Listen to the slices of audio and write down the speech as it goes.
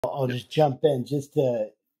I'll just jump in just to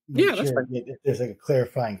make Yeah, that's sure fine. that there's like a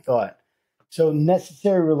clarifying thought. So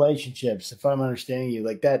necessary relationships, if I'm understanding you,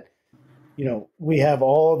 like that, we have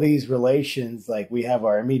all these relations, like we have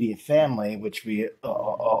our immediate family, which we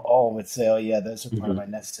all would say, oh yeah, those are part of Hmm. my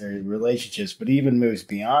necessary relationships, but even moves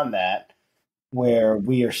beyond that, where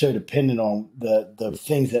we are so dependent on the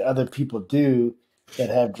things that other people do that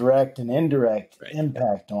have direct and indirect Right.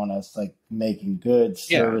 impact on us, like making goods,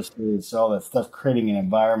 Yeah. services, all that stuff, creating an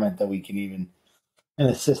environment that we can even, in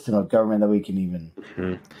a system of government that we can even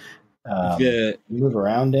Mhm. The move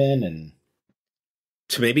around in. And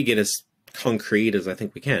To maybe get as concrete as I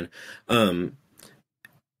think we can, um,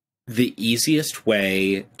 the easiest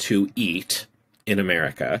way to eat in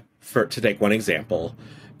America, for to take one example,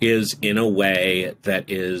 is in a way that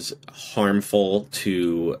is harmful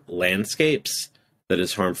to landscapes, that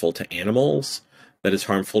is harmful to animals, that is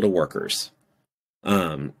harmful to workers.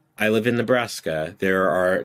 I live in Nebraska. There are